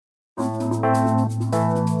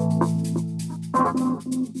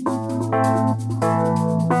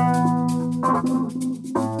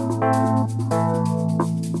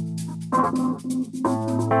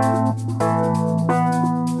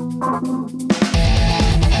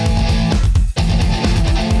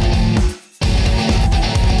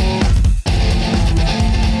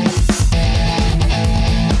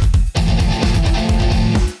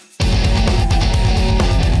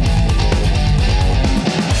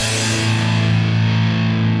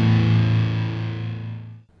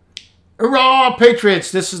Hoorah,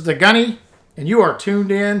 Patriots! This is the Gunny, and you are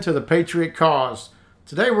tuned in to the Patriot Cause.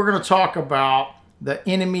 Today we're going to talk about the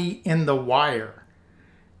enemy in the wire.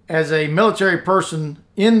 As a military person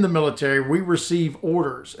in the military, we receive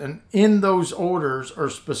orders, and in those orders are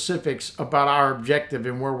specifics about our objective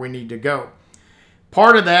and where we need to go.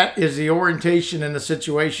 Part of that is the orientation and the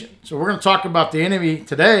situation. So we're going to talk about the enemy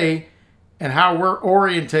today and how we're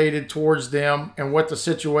orientated towards them and what the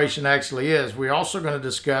situation actually is. We're also going to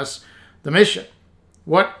discuss the mission.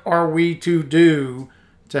 What are we to do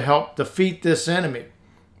to help defeat this enemy?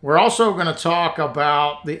 We're also going to talk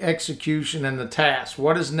about the execution and the task.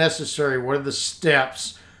 What is necessary? What are the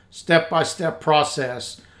steps, step-by-step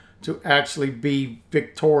process to actually be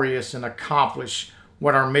victorious and accomplish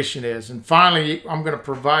what our mission is? And finally, I'm going to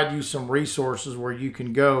provide you some resources where you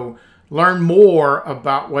can go learn more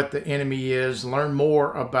about what the enemy is, learn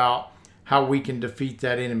more about how we can defeat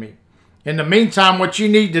that enemy. In the meantime, what you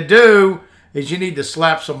need to do is you need to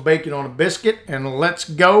slap some bacon on a biscuit and let's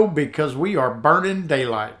go, because we are burning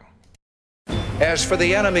daylight. As for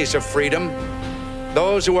the enemies of freedom,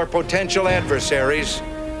 those who are potential adversaries,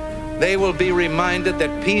 they will be reminded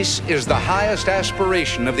that peace is the highest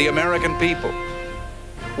aspiration of the American people.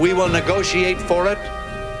 We will negotiate for it,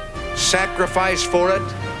 sacrifice for it.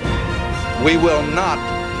 We will not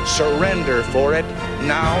surrender for it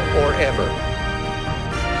now or ever.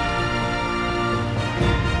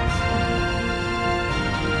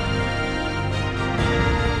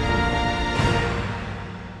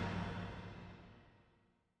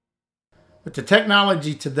 But the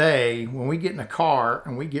technology today, when we get in a car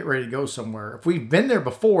and we get ready to go somewhere, if we've been there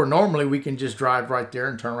before, normally we can just drive right there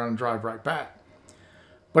and turn around and drive right back.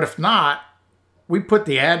 But if not, we put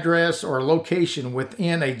the address or location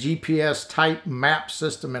within a GPS type map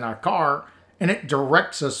system in our car, and it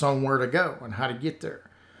directs us on where to go and how to get there.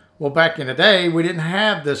 Well, back in the day, we didn't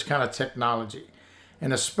have this kind of technology.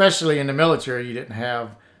 And especially in the military, you didn't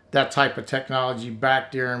have that type of technology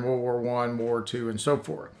back during World War I, World War II, and so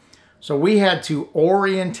forth. So we had to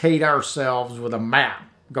orientate ourselves with a map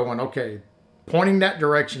going, okay, pointing that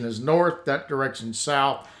direction is north, that direction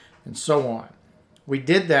south, and so on. We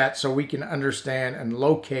did that so we can understand and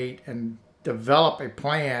locate and develop a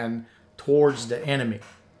plan towards the enemy.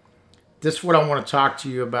 This is what I want to talk to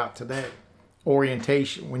you about today.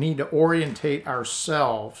 Orientation. We need to orientate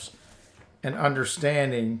ourselves and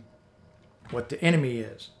understanding what the enemy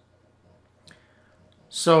is.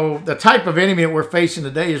 So the type of enemy that we're facing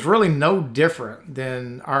today is really no different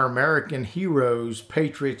than our American heroes,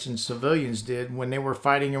 patriots, and civilians did when they were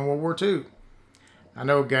fighting in World War II. I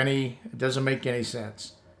know, Gunny, it doesn't make any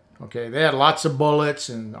sense. Okay, they had lots of bullets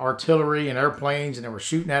and artillery and airplanes, and they were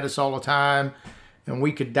shooting at us all the time, and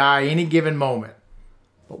we could die any given moment.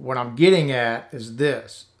 But what I'm getting at is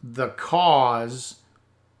this: the cause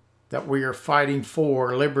that we are fighting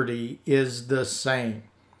for, liberty, is the same.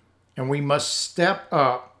 And we must step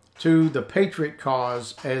up to the patriot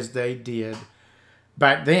cause as they did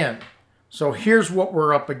back then. So here's what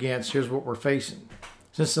we're up against. Here's what we're facing.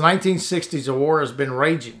 Since the 1960s, a war has been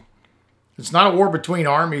raging. It's not a war between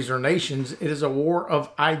armies or nations. It is a war of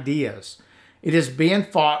ideas. It is being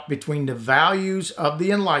fought between the values of the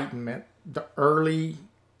Enlightenment, the early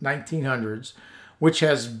 1900s, which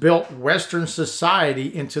has built Western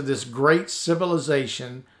society into this great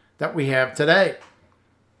civilization that we have today.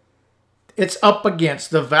 It's up against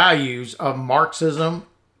the values of Marxism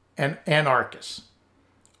and anarchists.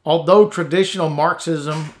 Although traditional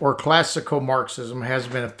Marxism or classical Marxism has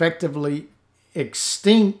been effectively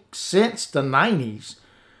extinct since the 90s,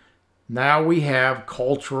 now we have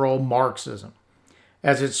cultural Marxism,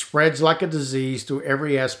 as it spreads like a disease through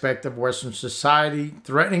every aspect of Western society,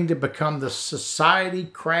 threatening to become the society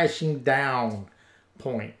crashing down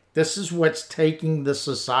point. This is what's taking the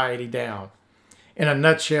society down. In a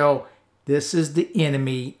nutshell, this is the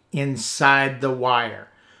enemy inside the wire.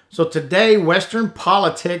 So today, Western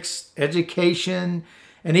politics, education,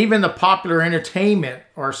 and even the popular entertainment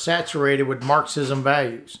are saturated with Marxism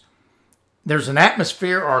values. There's an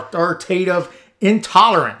atmosphere of authoritative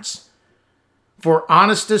intolerance for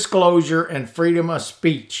honest disclosure and freedom of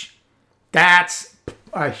speech. That's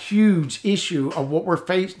a huge issue of what we're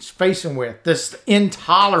facing with. This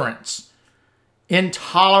intolerance.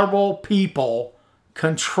 Intolerable people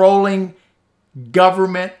controlling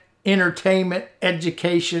government, entertainment,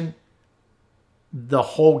 education, the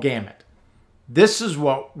whole gamut. This is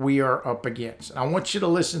what we are up against. I want you to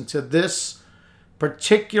listen to this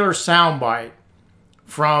particular soundbite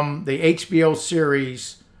from the HBO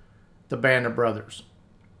series, The Band of Brothers.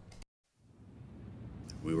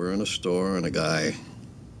 We were in a store and a guy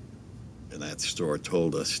in that store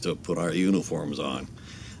told us to put our uniforms on.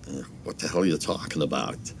 What the hell are you talking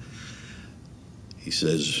about? He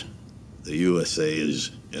says, the USA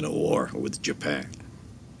is in a war with Japan.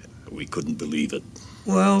 We couldn't believe it.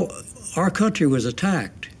 Well, our country was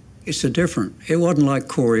attacked. It's different. It wasn't like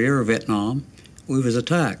Korea or Vietnam. We was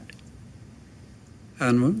attacked.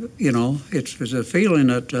 And, you know, it was a feeling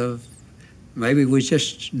that maybe we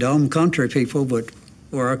just dumb country people, but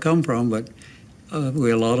where I come from, but a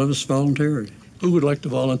lot of us volunteered. Who would like to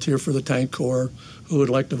volunteer for the Tank Corps? Who would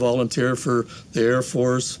like to volunteer for the Air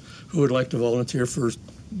Force? Who would like to volunteer for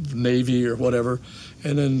Navy or whatever?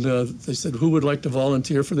 And then they said, who would like to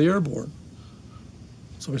volunteer for the Airborne?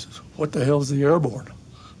 So we said, what the hell is the Airborne?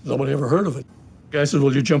 Nobody ever heard of it. The guy said,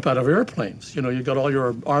 well, you jump out of airplanes. You know, you got all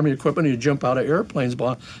your Army equipment and you jump out of airplanes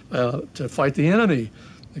to fight the enemy.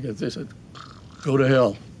 They said, go to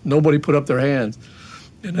hell. Nobody put up their hands.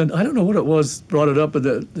 And then I don't know what it was brought it up, but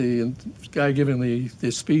the guy giving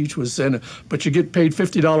the speech was saying, but you get paid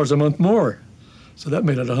 $50 a month more. So that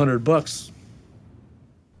made it $100.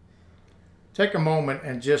 Take a moment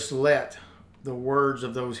and just let the words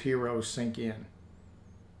of those heroes sink in.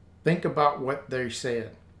 Think about what they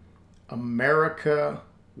said. America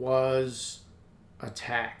was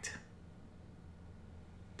attacked.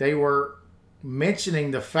 They were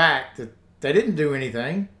mentioning the fact that they didn't do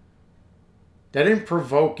anything. They didn't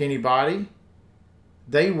provoke anybody.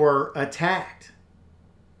 They were attacked.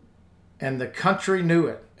 And the country knew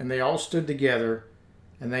it. And they all stood together.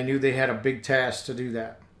 And they knew they had a big task to do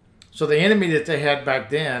that. So the enemy that they had back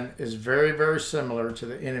then is very, very similar to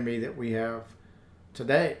the enemy that we have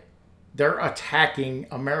today. They're attacking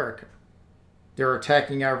America. They're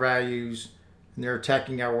attacking our values. And they're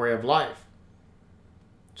attacking our way of life.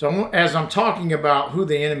 So as I'm talking about who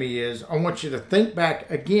the enemy is, I want you to think back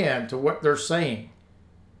again to what they're saying.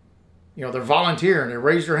 You know, they're volunteering. They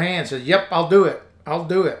raise their hand and say, yep, I'll do it. I'll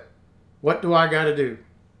do it. What do I got to do?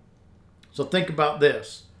 So think about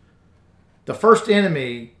this. The first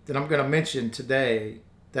enemy that I'm going to mention today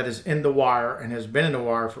that is in the wire and has been in the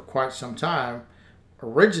wire for quite some time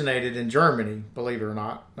originated in Germany, believe it or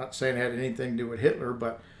not. Not saying it had anything to do with Hitler,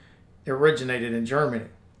 but it originated in Germany.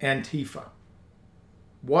 Antifa.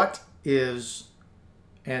 What is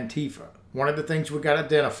Antifa? One of the things we've got to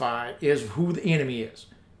identify is who the enemy is.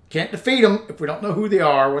 Can't defeat them if we don't know who they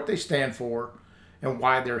are, what they stand for, and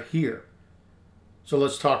why they're here. So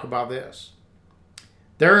let's talk about this.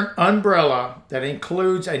 They're an umbrella that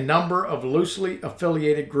includes a number of loosely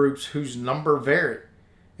affiliated groups whose number vary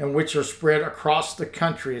and which are spread across the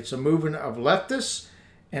country. It's a movement of leftists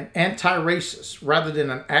and anti-racists rather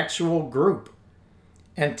than an actual group.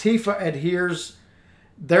 Antifa adheres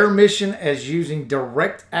their mission as using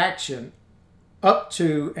direct action up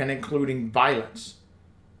to and including violence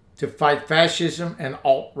to fight fascism and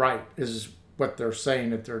alt-right is what they're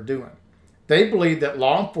saying that they're doing. They believe that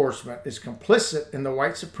law enforcement is complicit in the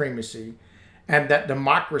white supremacy and that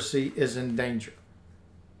democracy is in danger.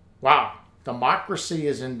 Wow, democracy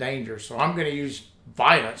is in danger. So I'm going to use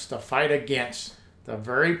violence to fight against the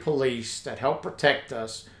very police that help protect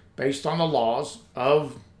us based on the laws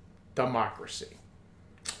of democracy.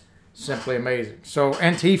 Simply amazing. So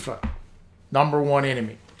Antifa, number one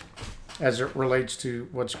enemy as it relates to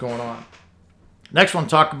what's going on. Next one to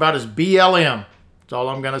talk about is BLM. That's all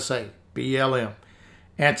I'm going to say. BLM.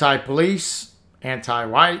 Anti-police,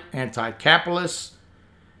 anti-white, anti-capitalist,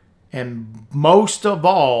 and most of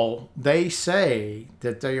all, they say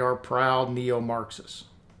that they are proud neo-Marxists.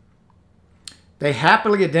 They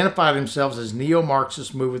happily identify themselves as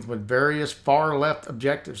neo-Marxist movements with various far-left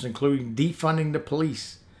objectives, including defunding the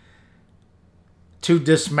police, to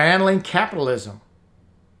dismantling capitalism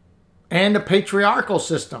and the patriarchal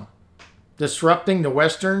system, disrupting the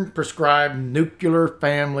Western prescribed nuclear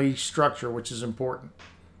family structure, which is important.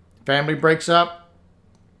 Family breaks up,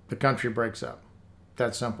 the country breaks up.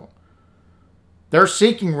 That simple. They're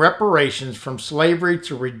seeking reparations from slavery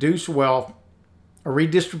to reduce wealth or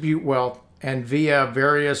redistribute wealth and via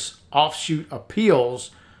various offshoot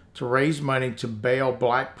appeals to raise money to bail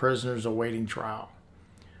black prisoners awaiting trial.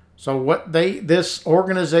 So what this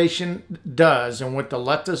organization does and what the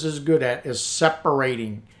leftist is good at is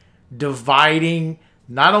separating, dividing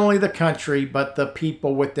not only the country, but the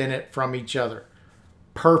people within it from each other.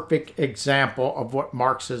 Perfect example of what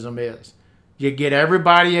Marxism is. You get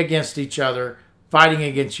everybody against each other, fighting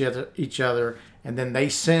against each other, and then they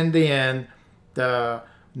send in the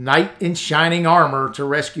knight in shining armor to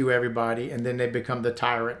rescue everybody, and then they become the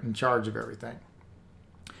tyrant in charge of everything.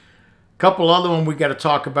 A couple other ones we got to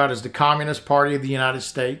talk about is the Communist Party of the United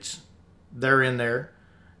States. They're in there.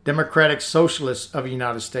 Democratic Socialists of the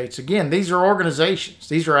United States. Again, these are organizations.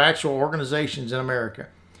 These are actual organizations in America.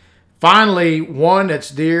 Finally, one that's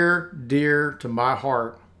dear to my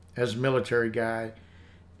heart as a military guy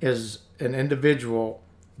is an individual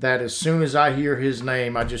that as soon as I hear his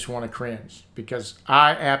name, I just want to cringe, because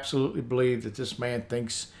I absolutely believe that this man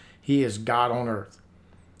thinks he is God on earth.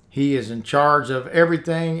 He is in charge of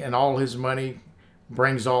everything, and all his money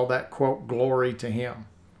brings all that, quote, glory to him.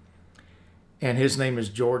 And his name is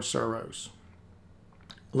George Soros.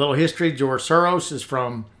 A little history. George Soros is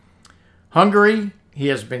from Hungary. He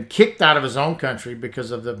has been kicked out of his own country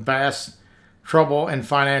because of the vast trouble and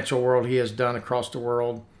financial world he has done across the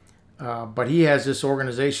world. But he has this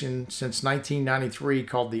organization since 1993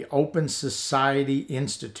 called the Open Society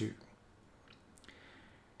Institute.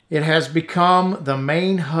 It has become the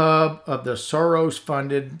main hub of the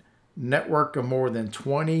Soros-funded network of more than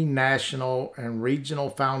 20 national and regional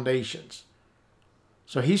foundations.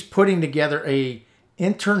 So he's putting together an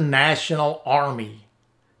international army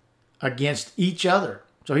against each other.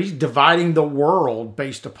 So he's dividing the world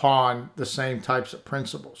based upon the same types of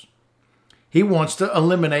principles. He wants to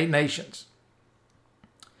eliminate nations.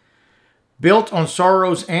 Built on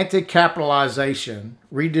Soros' anti-capitalization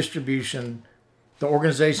redistribution, the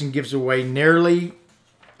organization gives away nearly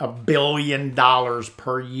 $1 billion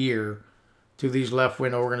per year to these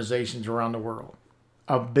left-wing organizations around the world.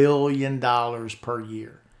 $1 billion per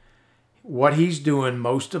year. What he's doing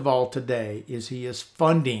most of all today is he is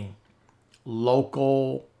funding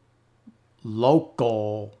local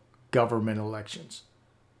government elections,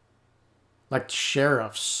 like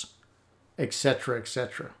sheriffs, etc.,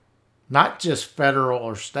 etc. Not just federal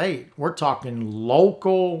or state. We're talking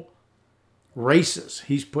local races.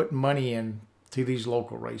 He's putting money in to these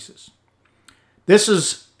local races. This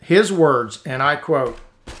is his words, and I quote,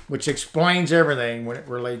 which explains everything when it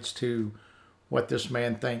relates to what this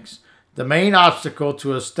man thinks. The main obstacle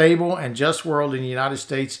to a stable and just world in the United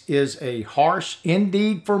States is a harsh,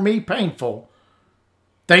 indeed for me painful,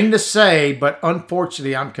 thing to say, but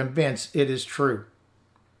unfortunately I'm convinced it is true.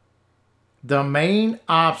 The main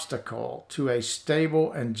obstacle to a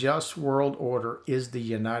stable and just world order is the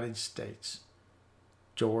United States.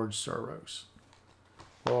 George Soros.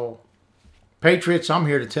 Well, patriots, I'm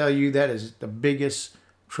here to tell you that is the biggest,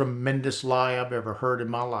 tremendous lie I've ever heard in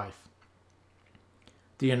my life.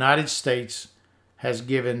 The United States has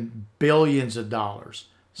given billions of dollars,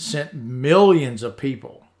 sent millions of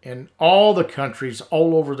people in all the countries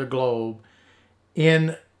all over the globe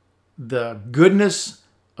in the goodness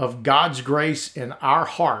of God's grace in our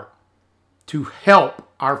heart to help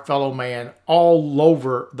our fellow man all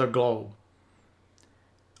over the globe.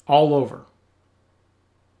 All over.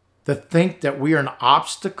 To think that we're an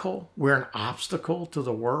obstacle to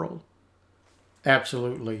the world,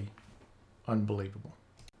 absolutely unbelievable.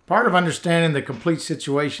 Part of understanding the complete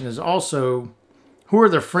situation is also, who are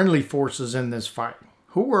the friendly forces in this fight?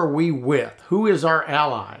 Who are we with? Who is our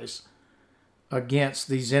allies against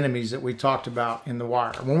these enemies that we talked about in The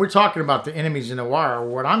Wire? When we're talking about the enemies in The Wire,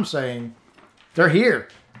 what I'm saying, they're here.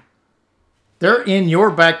 They're in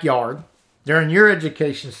your backyard. They're in your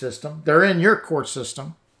education system. They're in your court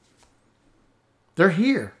system. They're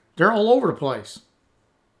here. They're all over the place.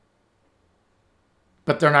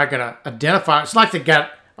 But they're not going to identify. It's like they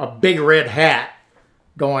got a big red hat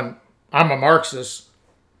going, I'm a Marxist.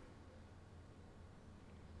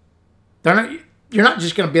 You're not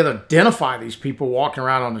just going to be able to identify these people walking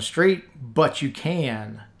around on the street, but you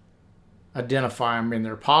can identify them in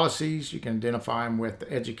their policies. You can identify them with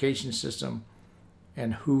the education system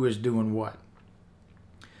and who is doing what.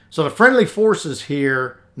 So the friendly forces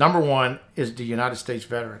here, number one, is the United States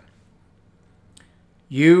veteran.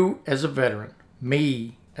 You as a veteran,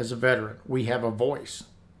 me as a veteran, we have a voice.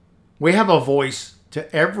 We have a voice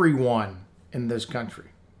to everyone in this country.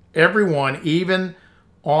 Everyone, even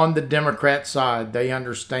on the Democrat side, they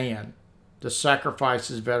understand the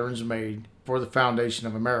sacrifices veterans made for the foundation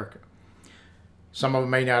of America. Some of them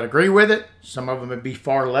may not agree with it. Some of them may be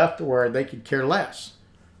far left where they could care less.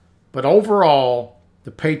 But overall,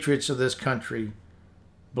 the patriots of this country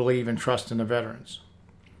believe and trust in the veterans.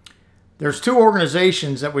 There's two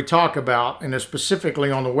organizations that we talk about, and they're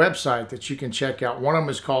specifically on the website that you can check out. One of them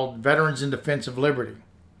is called Veterans in Defense of Liberty.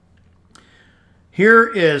 Here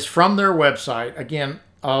is from their website. Again,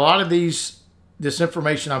 a lot of this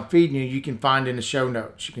information I'm feeding you can find in the show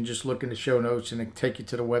notes. You can just look in the show notes and it take you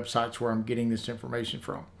to the websites where I'm getting this information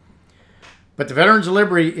from. But the Veterans of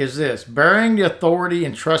Liberty is this: bearing the authority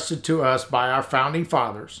entrusted to us by our founding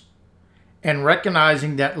fathers and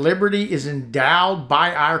recognizing that liberty is endowed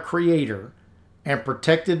by our Creator and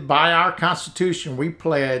protected by our Constitution, we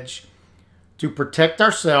pledge to protect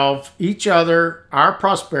ourselves, each other, our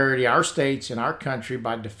prosperity, our states, and our country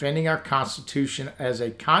by defending our Constitution as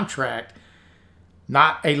a contract,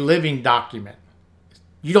 not a living document.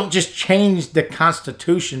 You don't just change the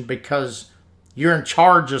Constitution because you're in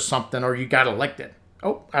charge of something or you got elected.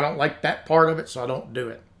 Oh, I don't like that part of it, so I don't do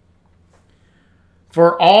it.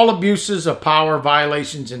 For all abuses of power,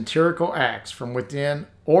 violations, and tyrannical acts from within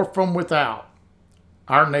or from without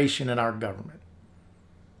our nation and our government.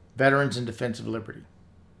 Veterans in Defense of Liberty.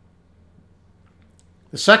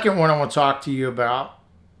 The second one I want to talk to you about,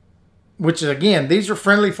 which is, again, these are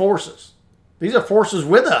friendly forces. These are forces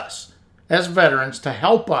with us as veterans to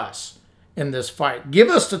help us in this fight. Give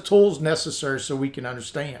us the tools necessary so we can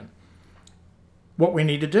understand what we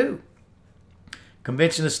need to do.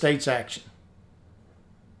 Convention of States Action.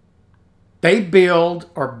 They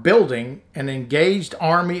are building an engaged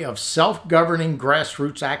army of self-governing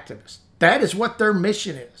grassroots activists. That is what their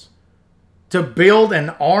mission is. To build an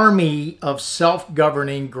army of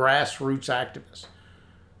self-governing grassroots activists.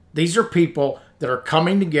 These are people that are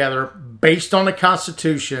coming together based on the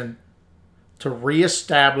Constitution to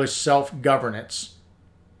reestablish self-governance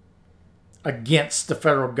against the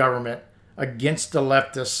federal government, against the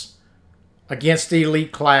leftists, against the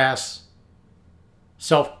elite class,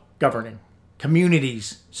 self-governing.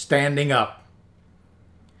 Communities standing up.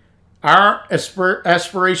 Our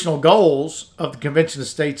aspirational goals of the Convention of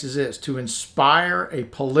States is this: to inspire a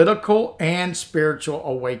political and spiritual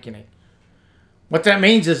awakening. What that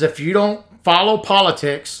means is if you don't follow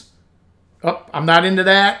politics, I'm not into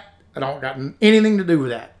that. I don't got anything to do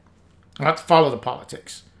with that. I have to follow the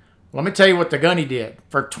politics. Let me tell you what the Gunny did.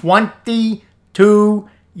 For 22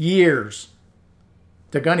 years,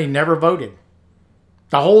 the Gunny never voted.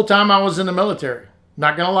 The whole time I was in the military.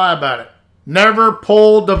 Not going to lie about it. Never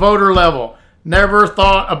pulled the voter level. Never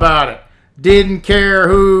thought about it. Didn't care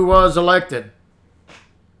who was elected.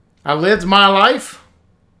 I lived my life.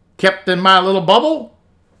 Kept in my little bubble.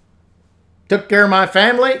 Took care of my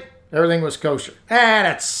family. Everything was kosher.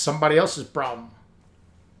 That's somebody else's problem.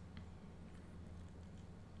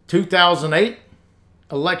 2008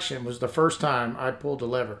 election was the first time I pulled the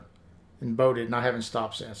lever and voted, and I haven't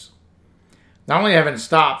stopped since. Not only haven't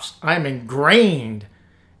stopped, I'm ingrained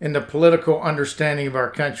in the political understanding of our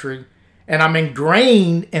country, and I'm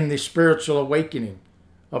ingrained in the spiritual awakening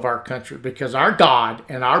of our country, because our God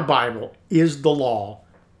and our Bible is the law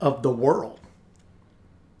of the world,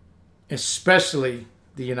 especially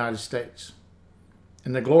the United States.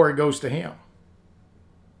 And the glory goes to Him.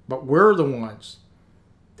 But we're the ones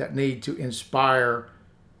that need to inspire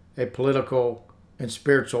a political and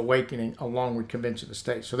spiritual awakening along with Convention of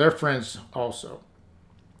States. So they're friends also.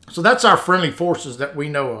 So that's our friendly forces that we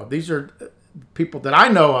know of. These are people that I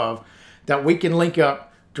know of that we can link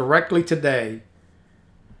up directly today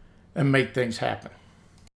and make things happen.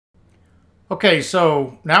 Okay,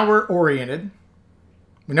 so now we're oriented.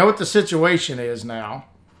 We know what the situation is now,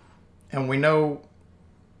 and we know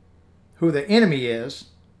who the enemy is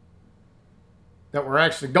that we're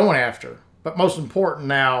actually going after. But most important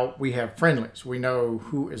now, we have friendlies. We know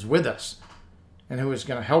who is with us and who is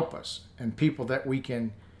going to help us, and people that we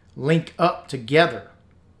can link up together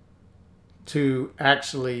to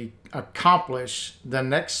actually accomplish the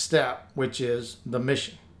next step, which is the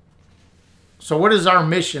mission. So what is our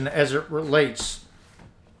mission as it relates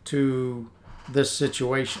to this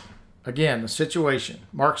situation? Again, the situation: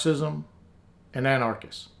 Marxism and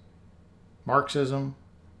anarchists. Marxism,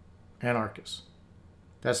 anarchists.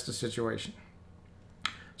 That's the situation.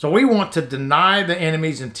 So we want to deny the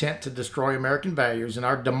enemy's intent to destroy American values and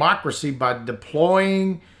our democracy by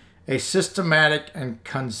deploying a systematic and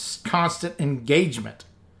constant engagement.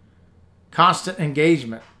 Constant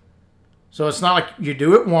engagement. So it's not like you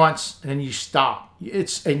do it once and then you stop.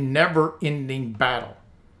 It's a never-ending battle.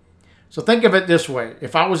 So think of it this way.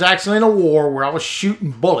 If I was actually in a war where I was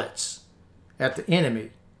shooting bullets at the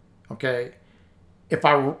enemy, okay, if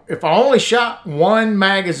I only shot one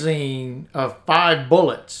magazine of 5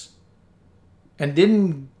 bullets and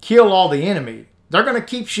didn't kill all the enemy, they're going to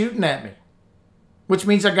keep shooting at me, which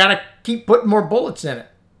means I got to keep putting more bullets in it.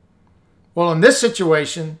 Well, in this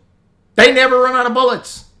situation, they never run out of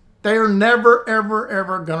bullets. They are never, ever,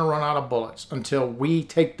 ever going to run out of bullets until we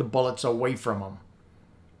take the bullets away from them.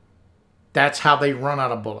 That's how they run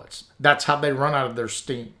out of bullets. That's how they run out of their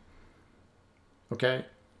steam. Okay?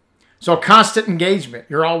 So constant engagement.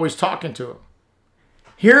 You're always talking to them.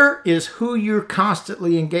 Here is who you're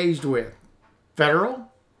constantly engaged with.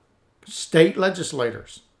 Federal, state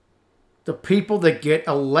legislators. The people that get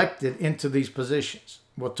elected into these positions.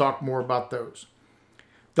 We'll talk more about those.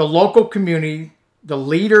 The local community, the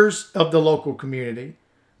leaders of the local community,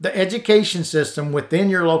 the education system within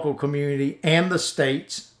your local community, and the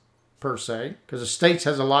states per se, because the states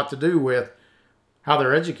has a lot to do with how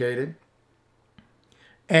they're educated,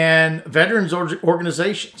 and veterans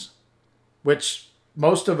organizations, which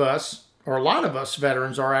most of us, or a lot of us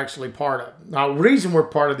veterans, are actually part of. Now, the reason we're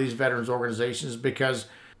part of these veterans organizations is because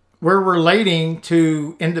we're relating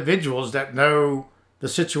to individuals that know the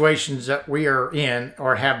situations that we are in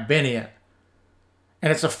or have been in.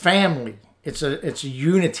 And it's a family. It's a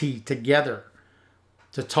unity together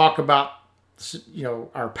to talk about,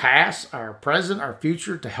 our past, our present, our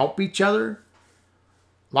future, to help each other.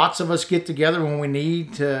 Lots of us get together when we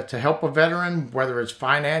need to help a veteran, whether it's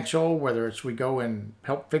financial, whether it's we go and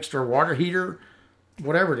help fix their water heater,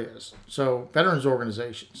 whatever it is. So veterans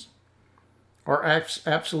organizations are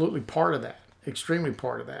absolutely part of that, extremely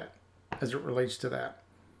part of that as it relates to that.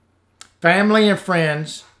 Family and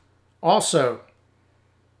friends also.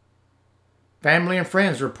 Family and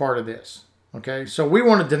friends are part of this. Okay, so we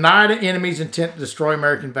want to deny the enemy's intent to destroy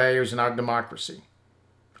American values and our democracy.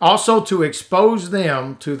 Also to expose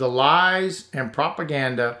them to the lies and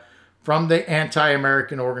propaganda from the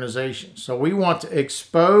anti-American organizations. So we want to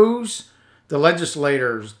expose the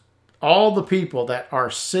legislators, all the people that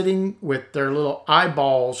are sitting with their little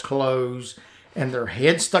eyeballs closed and their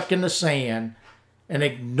head stuck in the sand and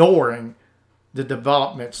ignoring the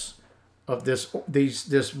developments of this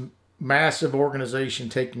massive organization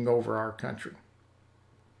taking over our country.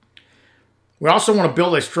 We also want to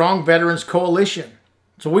build a strong veterans coalition.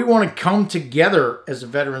 So we want to come together as a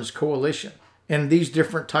veterans coalition in these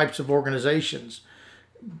different types of organizations.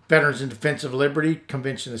 Veterans in Defense of Liberty,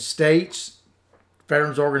 Convention of States,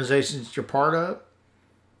 veterans organizations that you're part of.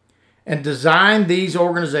 And design these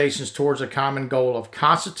organizations towards a common goal of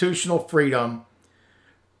constitutional freedom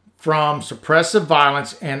from suppressive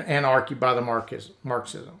violence and anarchy by the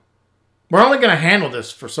Marxism. We're only going to handle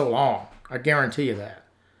this for so long. I guarantee you that.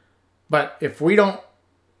 But if we don't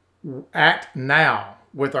act now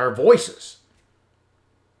with our voices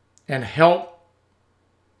and help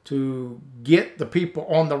to get the people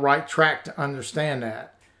on the right track to understand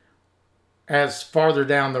that, as farther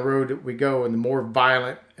down the road that we go and the more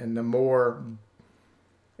violent and the more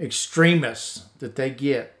extremists that they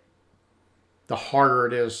get, the harder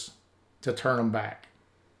it is to turn them back.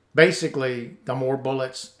 Basically, the more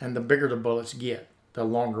bullets and the bigger the bullets get, the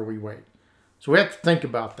longer we wait. So we have to think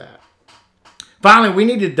about that. Finally, we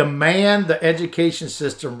need to demand the education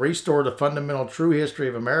system restore the fundamental true history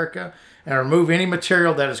of America and remove any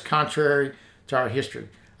material that is contrary to our history.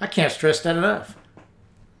 I can't stress that enough.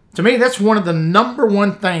 To me, that's one of the number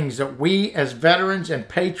one things that we as veterans and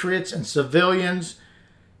patriots and civilians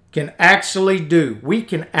can actually do. We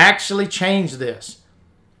can actually change this.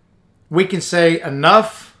 We can say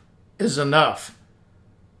enough is enough.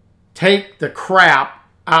 Take the crap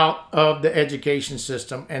out of the education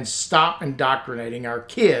system and stop indoctrinating our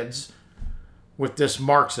kids with this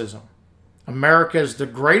Marxism. America is the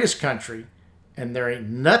greatest country, and there ain't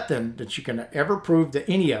nothing that you can ever prove to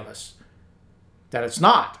any of us that it's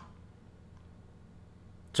not.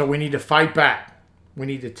 So we need to fight back. We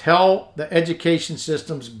need to tell the education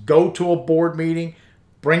systems, go to a board meeting,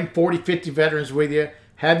 bring 40, 50 veterans with you,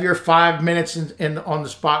 have your 5 minutes on the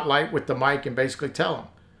spotlight with the mic and basically tell them,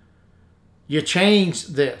 you change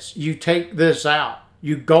this, you take this out,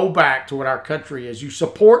 you go back to what our country is, you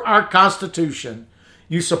support our Constitution,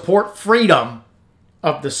 you support freedom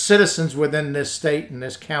of the citizens within this state and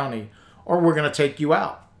this county, or we're going to take you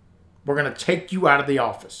out. We're going to take you out of the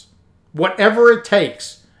office. Whatever it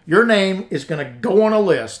takes, your name is going to go on a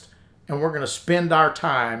list, and we're going to spend our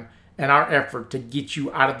time and our effort to get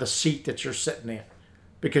you out of the seat that you're sitting in,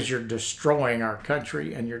 because you're destroying our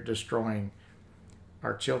country and you're destroying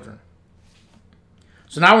our children.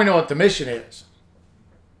 So now we know what the mission is.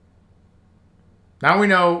 Now we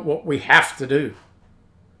know what we have to do.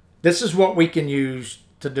 This is what we can use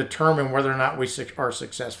to determine whether or not we are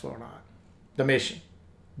successful or not. The mission.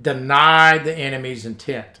 Deny the enemy's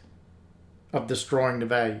intent of destroying the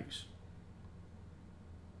values.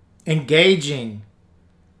 Engaging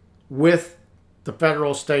with the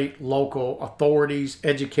federal, state, local authorities,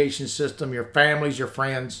 education system, your families, your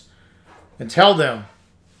friends, and tell them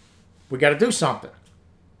we got to do something.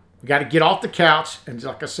 We got to get off the couch. And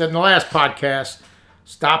like I said in the last podcast,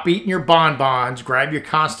 Stop eating your bonbons, grab your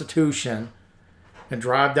Constitution, and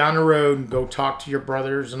drive down the road and go talk to your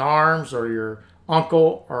brothers in arms or your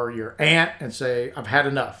uncle or your aunt and say, I've had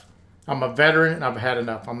enough. I'm a veteran and I've had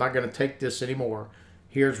enough. I'm not going to take this anymore.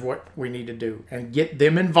 Here's what we need to do. And get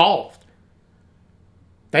them involved.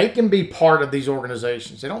 They can be part of these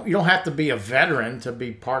organizations. You don't have to be a veteran to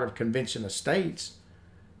be part of Convention of States.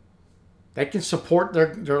 They can support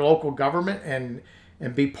their local government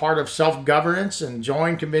and be part of self-governance and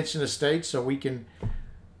join Convention of States so we can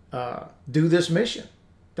do this mission.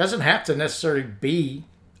 Doesn't have to necessarily be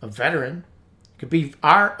a veteran. It could be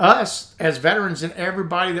us as veterans and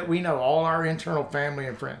everybody that we know, all our internal family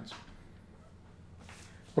and friends.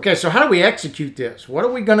 Okay, so how do we execute this? What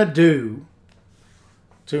are we going to do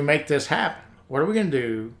to make this happen? What are we going to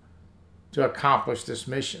do to accomplish this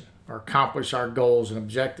mission or accomplish our goals and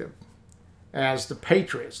objective as the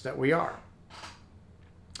patriots that we are?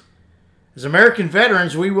 As American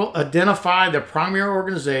veterans, we will identify the primary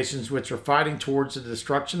organizations which are fighting towards the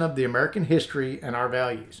destruction of the American history and our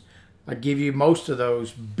values. I give you most of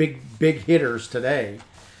those big hitters today.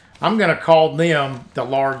 I'm going to call them the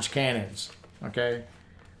large cannons, okay?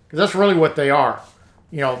 Because that's really what they are.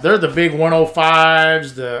 You know, they're the big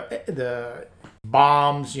 105s, the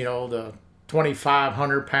bombs, you know, the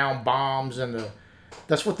 2,500-pound bombs, and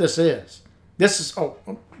that's what this is. This is,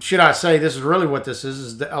 should I say, this is really what this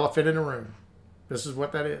is the elephant in the room. This is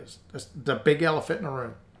what that is. That's the big elephant in the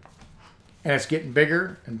room. And it's getting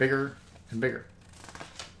bigger and bigger and bigger.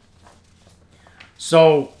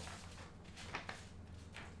 So,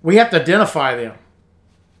 we have to identify them.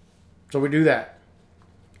 So we do that.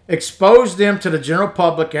 Expose them to the general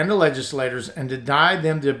public and the legislators and deny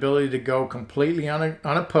them the ability to go completely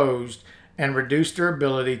unopposed and reduce their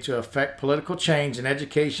ability to affect political change and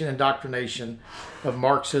education and indoctrination of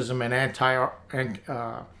Marxism and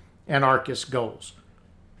anarchist goals.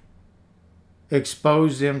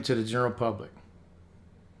 Expose them to the general public.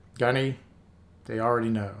 Gunny, they already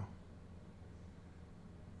know.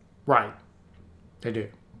 Right. They do.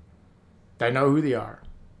 They know who they are.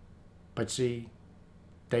 But see,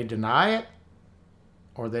 they deny it,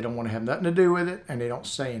 or they don't want to have nothing to do with it, and they don't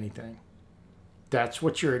say anything. That's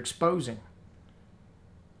what you're exposing.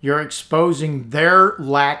 You're exposing their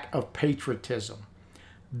lack of patriotism,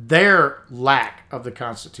 their lack of the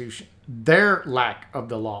Constitution, their lack of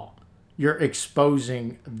the law. You're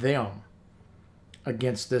exposing them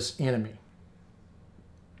against this enemy.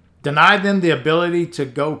 Deny them the ability to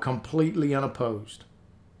go completely unopposed.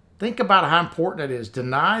 Think about how important it is.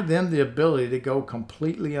 Deny them the ability to go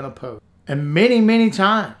completely unopposed. And many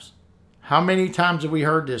times, how many times have we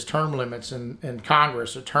heard this? Term limits in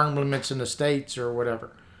Congress or term limits in the states or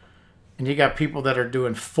whatever. And you got people that are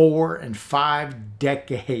doing 4 and 5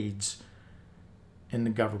 decades in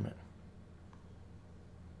the government.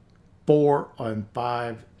 4 and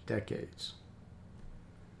 5 decades.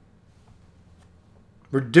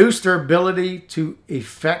 Reduce their ability to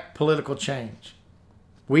effect political change.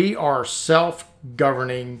 We are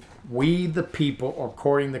self-governing, we the people,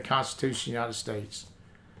 according to the Constitution of the United States,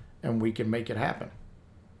 and we can make it happen.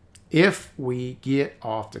 If we get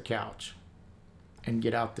off the couch and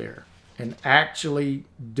get out there and actually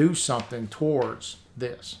do something towards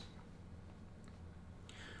this.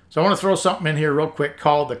 So I want to throw something in here real quick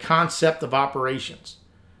called the concept of operations.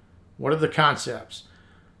 What are the concepts?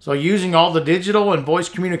 So using all the digital and voice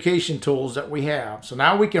communication tools that we have, so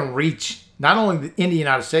now we can reach not only in the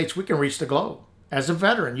United States, we can reach the globe. As a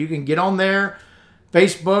veteran, you can get on there,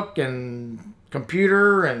 Facebook and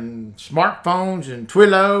computer and smartphones and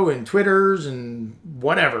Twilio and Twitters and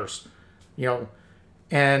whatevers, you know,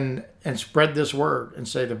 and spread this word and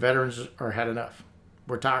say the veterans are had enough.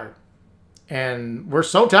 We're tired. And we're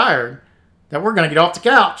so tired that we're going to get off the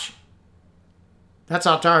couch. That's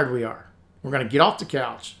how tired we are. We're going to get off the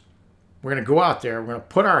couch. We're going to go out there. We're going to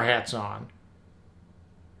put our hats on.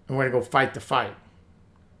 And we're going to go fight the fight.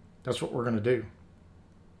 That's what we're going to do.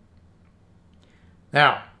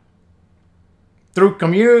 Now, through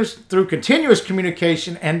continuous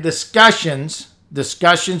communication and discussions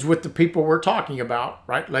with the people we're talking about,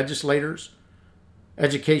 right? Legislators,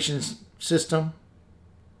 education system,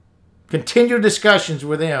 continued discussions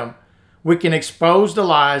with them, we can expose the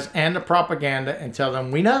lies and the propaganda and tell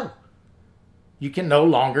them we know. You can no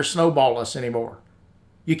longer snowball us anymore.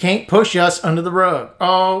 You can't push us under the rug.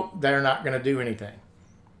 Oh, they're not going to do anything.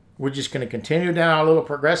 We're just going to continue down our little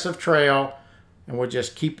progressive trail, and we'll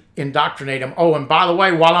just keep indoctrinating them. Oh, and by the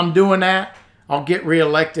way, while I'm doing that, I'll get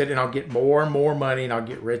reelected, and I'll get more and more money, and I'll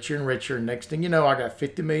get richer and richer. And next thing you know, I got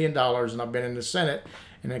 $50 million, and I've been in the Senate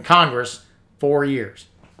and in Congress 4 years.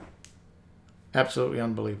 Absolutely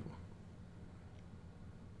unbelievable.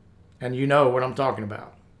 and you know what I'm talking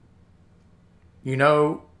about. You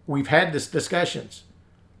know, we've had this discussions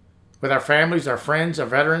with our families, our friends, our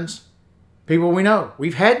veterans, people we know.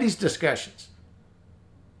 We've had these discussions.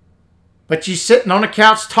 But you're sitting on the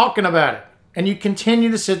couch talking about it, and you continue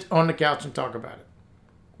to sit on the couch and talk about it.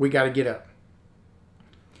 We got to get up.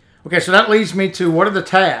 Okay, so that leads me to what are the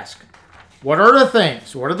tasks? What are the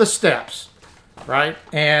things? What are the steps? Right?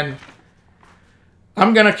 And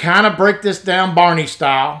I'm going to kind of break this down Barney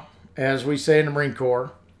style, as we say in the Marine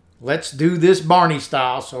Corps. Let's do this Barney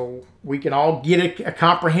style so we can all get a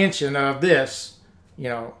comprehension of this. You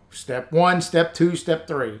know, step 1, step 2, step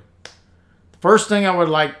 3. The first thing I would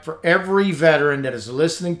like for every veteran that is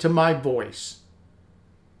listening to my voice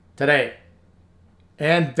today,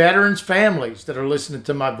 and veterans' families that are listening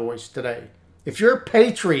to my voice today, if you're a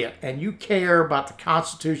patriot and you care about the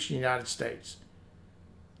Constitution of the United States,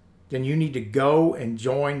 then you need to go and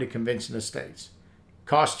join the Convention of States. It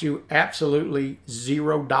costs you absolutely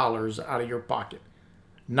 $0 out of your pocket.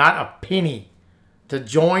 Not a penny to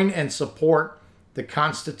join and support the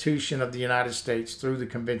Constitution of the United States through the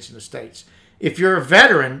Convention of States. If you're a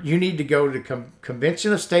veteran, you need to go to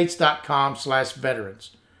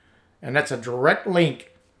conventionofstates.com/veterans. And that's a direct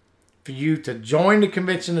link for you to join the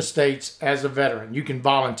Convention of States as a veteran. You can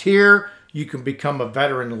volunteer. You can become a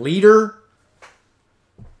veteran leader.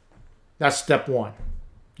 That's step 1.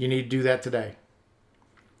 You need to do that today.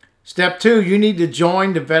 Step 2, you need to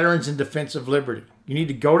join the Veterans in Defense of Liberty. You need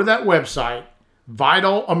to go to that website,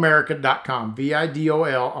 vidalamerica.com,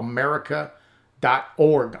 VIDOL,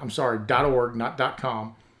 America.org. I'm sorry, .org, not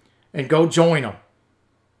 .com. And go join them.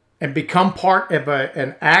 And become part of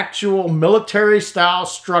an actual military-style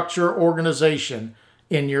structure organization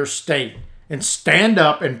in your state. And stand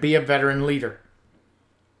up and be a veteran leader.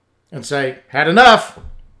 And say, had enough.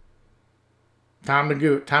 Time to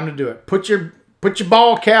do it. Time to do it. Put your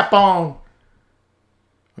ball cap on.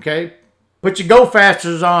 Okay? Put your Go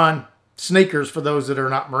Fasters on. Sneakers for those that are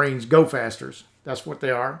not Marines. Go Fasters. That's what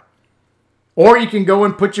they are. Or you can go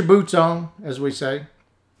and put your boots on, as we say.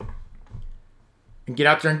 And get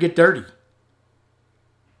out there and get dirty.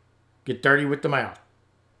 Get dirty with the mouth.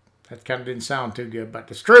 That kind of didn't sound too good, but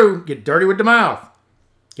it's true. Get dirty with the mouth.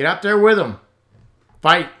 Get out there with them.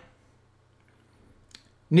 Fight.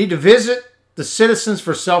 You need to visit the Citizens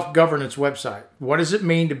for Self-Governance website. What does it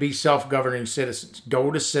mean to be self-governing citizens?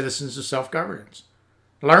 Go to Citizens of Self-Governance.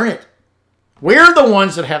 Learn it. We're the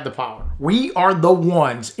ones that have the power. We are the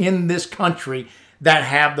ones in this country that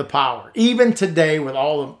have the power. Even today with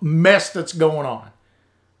all the mess that's going on.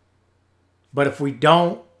 But if we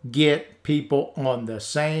don't get people on the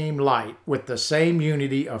same light, with the same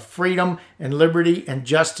unity of freedom and liberty and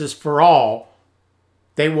justice for all,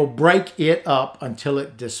 they will break it up until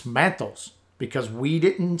it dismantles. Because we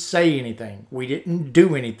didn't say anything. We didn't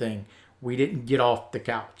do anything. We didn't get off the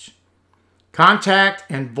couch. Contact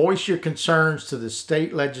and voice your concerns to the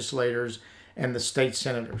state legislators and the state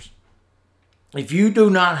senators. If you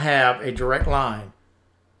do not have a direct line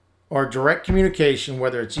or direct communication,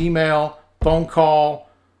 whether it's email, phone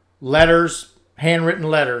call, letters, handwritten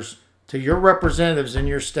letters to your representatives in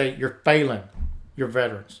your state, you're failing your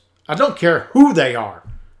veterans. I don't care who they are.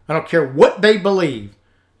 I don't care what they believe.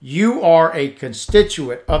 You are a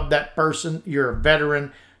constituent of that person. You're a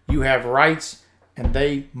veteran. You have rights, and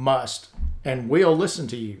they must and will listen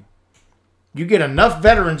to you. You get enough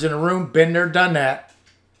veterans in a room, been there, done that.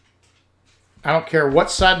 I don't care what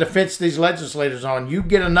side of the fence these legislators on. You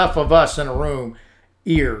get enough of us in a room,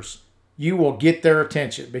 ears, you will get their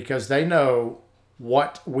attention because they know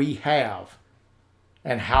what we have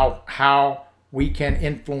and how we can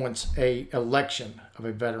influence a election of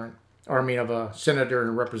a veteran, of a senator and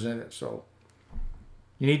a representative. So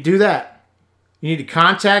you need to do that. You need to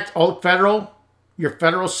contact all the your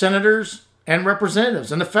federal senators and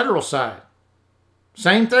representatives on the federal side.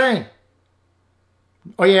 Same thing.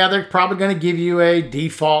 Oh yeah, they're probably going to give you a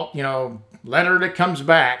default, letter that comes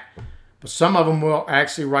back. But some of them will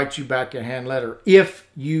actually write you back a hand letter if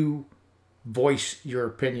you voice your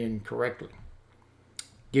opinion correctly.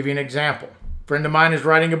 Give you an example. A friend of mine is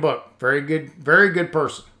writing a book. Very good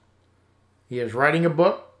person. He is writing a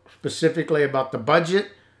book specifically about the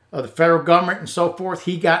budget of the federal government and so forth.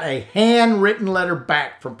 He got a handwritten letter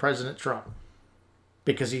back from President Trump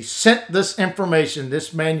because he sent this information,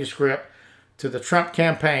 this manuscript, to the Trump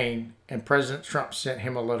campaign, and President Trump sent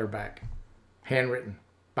him a letter back, handwritten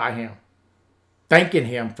by him, thanking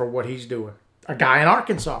him for what he's doing. A guy in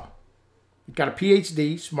Arkansas. He got a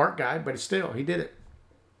PhD, smart guy, but he did it.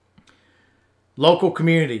 Local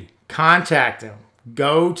community, contact them.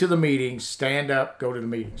 Go to the meetings, stand up, go to the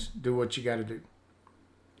meetings. Do what you got to do.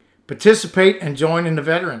 Participate and join in the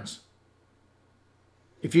veterans.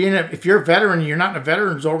 If you're a veteran and you're not in a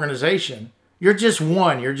veterans organization, you're just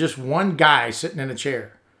one. You're just one guy sitting in a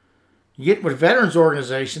chair. You get with a veterans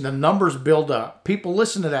organization, the numbers build up. People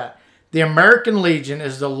listen to that. The American Legion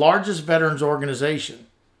is the largest veterans organization.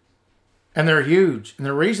 And they're huge. And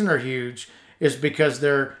the reason they're huge is because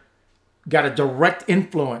they're got a direct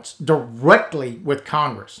influence directly with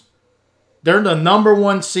Congress. They're the number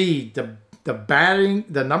one seed.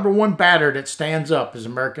 The number one batter that stands up is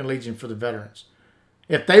American Legion for the veterans.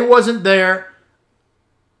 If they wasn't there,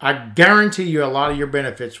 I guarantee you a lot of your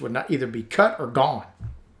benefits would not either be cut or gone.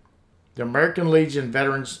 The American Legion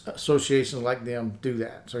Veterans Associations like them do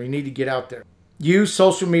that. So you need to get out there. Use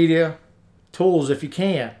social media tools if you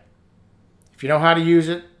can. If you know how to use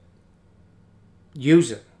it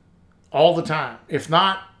all the time. If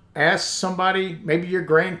not, ask somebody, maybe your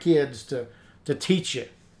grandkids, to teach you.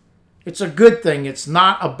 It's a good thing. It's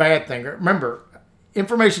not a bad thing. Remember,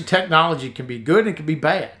 information technology can be good and it can be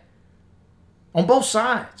bad. On both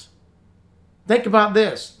sides. Think about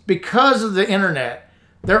this. Because of the internet,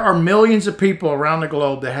 there are millions of people around the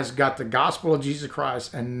globe that has got the gospel of Jesus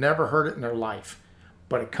Christ and never heard it in their life.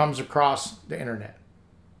 But it comes across the internet.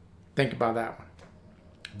 Think about that one.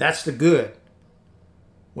 That's the good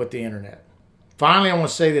with the internet. Finally, I want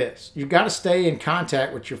to say this. You've got to stay in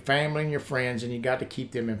contact with your family and your friends, and you got to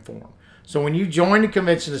keep them informed. So when you join the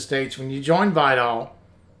Convention of States, when you join VITAL,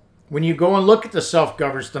 when you go and look at the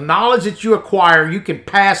self-governance, the knowledge that you acquire, you can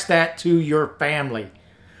pass that to your family.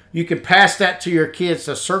 You can pass that to your kids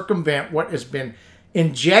to circumvent what has been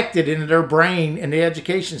injected into their brain in the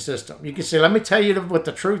education system. You can say, let me tell you what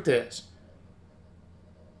the truth is.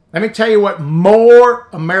 Let me tell you what more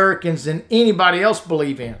Americans than anybody else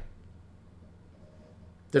believe in.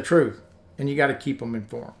 The truth. And you got to keep them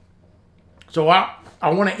informed. So I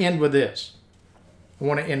want to end with this. We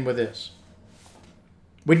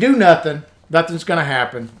do nothing. Nothing's going to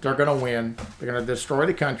happen. They're going to win. They're going to destroy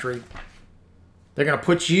the country. They're going to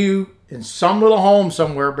put you in some little home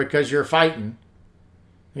somewhere because you're fighting.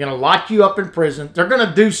 They're going to lock you up in prison. They're going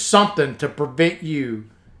to do something to prevent you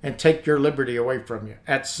and take your liberty away from you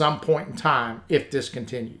at some point in time if this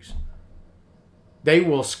continues. They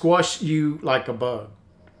will squash you like a bug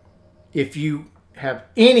if you have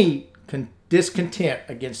any discontent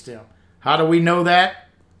against them. How do we know that?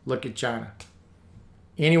 Look at China.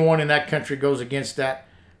 Anyone in that country goes against that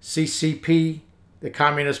CCP, the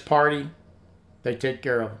Communist Party, they take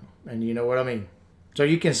care of them. And you know what I mean. So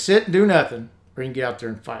you can sit and do nothing, or you can get out there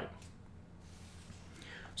and fight.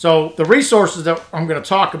 So the resources that I'm going to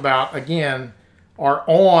talk about, again, are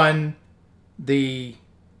on the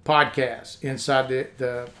podcast, inside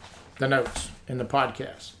the notes in the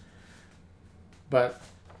podcast. But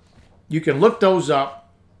you can look those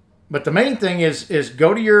up. But the main thing is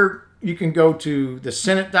you can go to the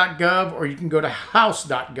Senate.gov or you can go to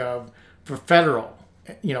House.gov for federal.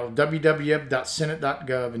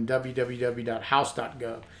 www.senate.gov and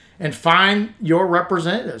www.house.gov. And find your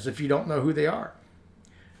representatives if you don't know who they are.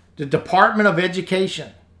 The Department of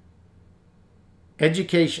Education.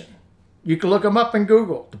 You can look them up in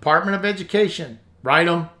Google. Department of Education. Write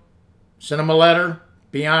them. Send them a letter.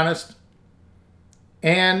 Be honest.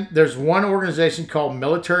 And there's one organization called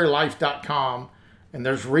militarylife.com, and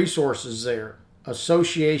there's resources there.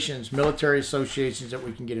 Associations, military associations that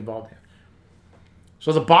we can get involved in.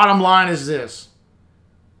 So the bottom line is this.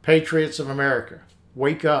 Patriots of America,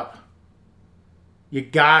 wake up. You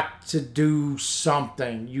got to do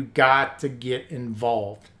something. You got to get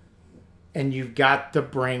involved. And you've got to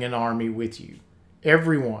bring an army with you.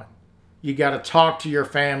 Everyone. You got to talk to your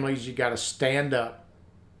families. You got to stand up.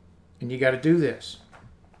 And you got to do this.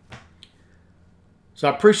 So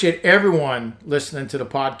I appreciate everyone listening to the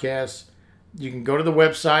podcast. You can go to the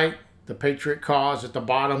website, The Patriot Cause. At the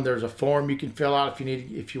bottom, there's a form you can fill out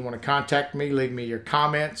if you want to contact me. Leave me your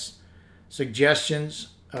comments, suggestions.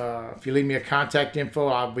 If you leave me a contact info,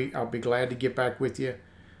 I'll be glad to get back with you.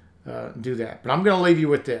 Do that. But I'm going to leave you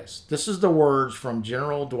with this. This is the words from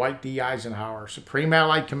General Dwight D. Eisenhower, Supreme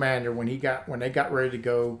Allied Commander, when they got ready to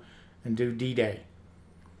go and do D-Day.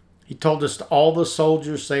 He told us to all the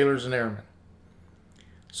soldiers, sailors, and airmen.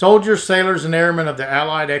 Soldiers, sailors, and airmen of the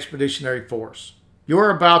Allied Expeditionary Force, you are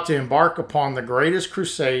about to embark upon the greatest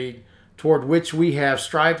crusade toward which we have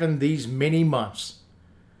striven these many months.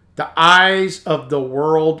 The eyes of the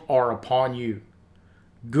world are upon you.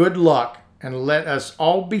 Good luck, and let us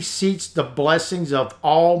all beseech the blessings of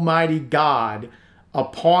Almighty God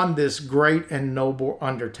upon this great and noble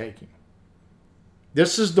undertaking.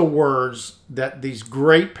 This is the words that these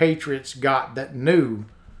great patriots got that knew,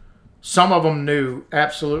 some of them knew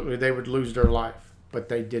absolutely they would lose their life, but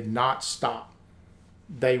they did not stop.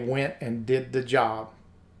 They went and did the job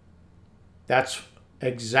That's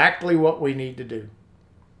exactly what we need to do.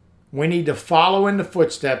 We need to follow in the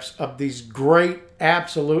footsteps of these great,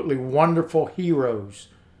 absolutely wonderful heroes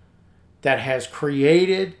that has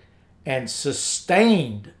created and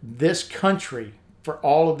sustained this country for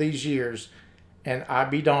all of these years. And I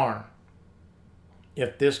be darned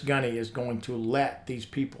if this gunny is going to let these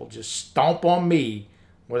people just stomp on me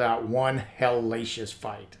without one hellacious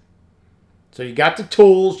fight. So you got the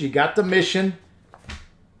tools, you got the mission,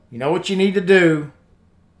 you know what you need to do.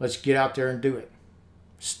 Let's get out there and do it.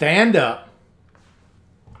 Stand up,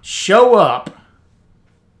 show up,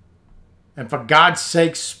 and for God's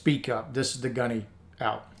sake, speak up. This is the gunny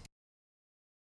out.